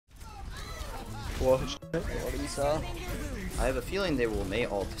What? What you saw? I have a feeling they will May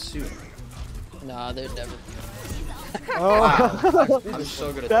ult soon. Nah, they're never. Oh, Wow. I'm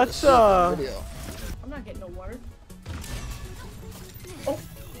so good at that's this. Video. I'm not getting no water.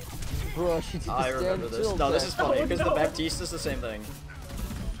 Bro, she I remember this. No, this is funny because the Baptiste is the same thing.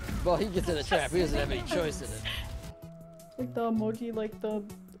 Well, he gets in a trap. He doesn't have any choice in it. Like the emoji, like the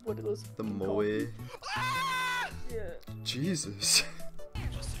what are those? The Moe. Yeah. Jesus.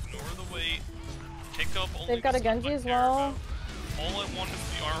 Just ignore the weight. Pick up only They've got a the stuff Genji I as care well. about. All I want is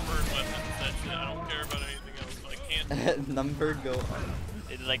the armor and weapons. That's it. I don't care about anything else. I can't. Number go on.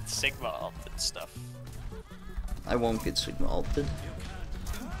 It's like Sigma ult and stuff. I won't get Sigma ulted.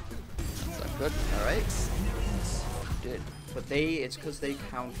 Is that good? Alright. Did. But it's because they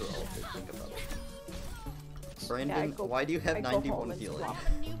counter ulted. Think about it. Brandon, why do you have 91 healing?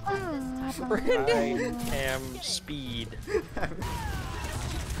 I am speed.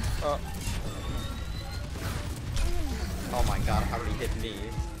 Oh my god, how did he hit me?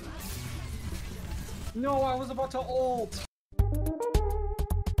 no, I was about to ult.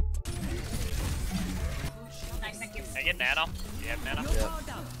 Nice, thank you. I get nano. Do you have nano? Yeah.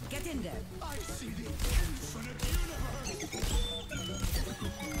 Get in there.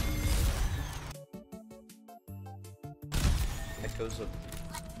 Echoes up.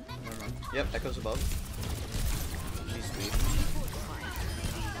 Never mind. Yep, Echoes above. She's sweet.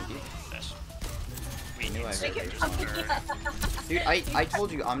 Yes. I knew I heard her. Dude, I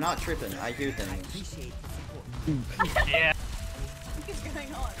told you, I'm not tripping. I hear things. Yeah. What is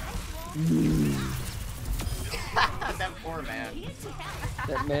going on? That poor man.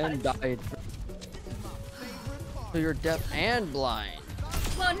 That man died. So you're deaf and blind.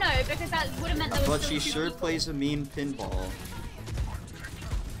 Well, no, because that would have meant there was. But still she two sure people. plays a mean pinball.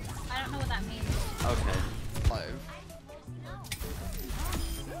 I don't know what that means. Okay. Live.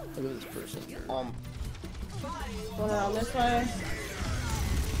 Look at this person here. Going around this way.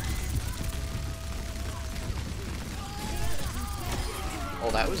 Oh,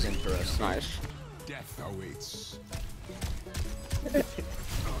 that was interesting. Nice. Death awaits.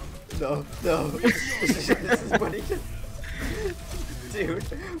 No, no. This is what he did. Dude,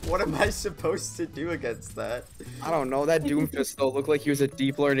 what am I supposed to do against that? I don't know. That Doomfist though looked like he was a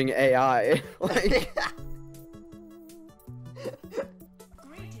deep learning AI. Like,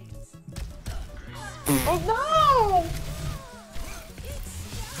 Oh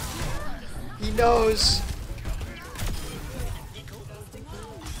He knows.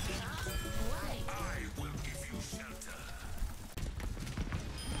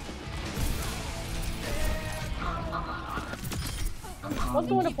 no! Let's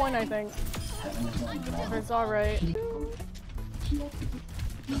go to point, I think. If it's alright.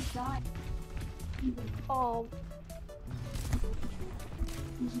 Oh.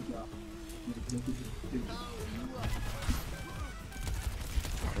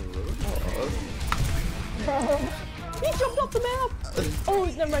 He jumped off the map! Oh,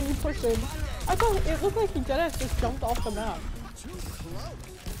 never mind, you pushed him. I thought it looked like he deadass just jumped off the map.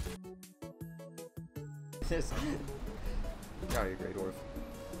 God, you're great, Orf.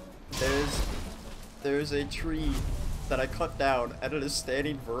 There's a tree that I cut down, and it is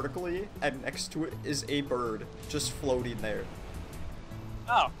standing vertically, and next to it is a bird just floating there.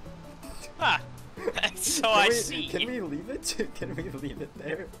 Oh. Ah. So I see. Can we leave it? Can we leave it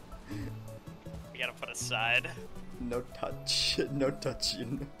there? We gotta put aside. No touch. No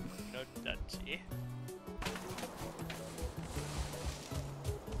touching. No touchy.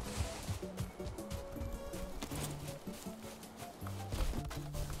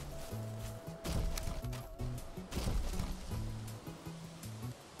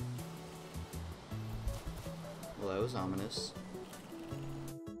 Well, that was ominous.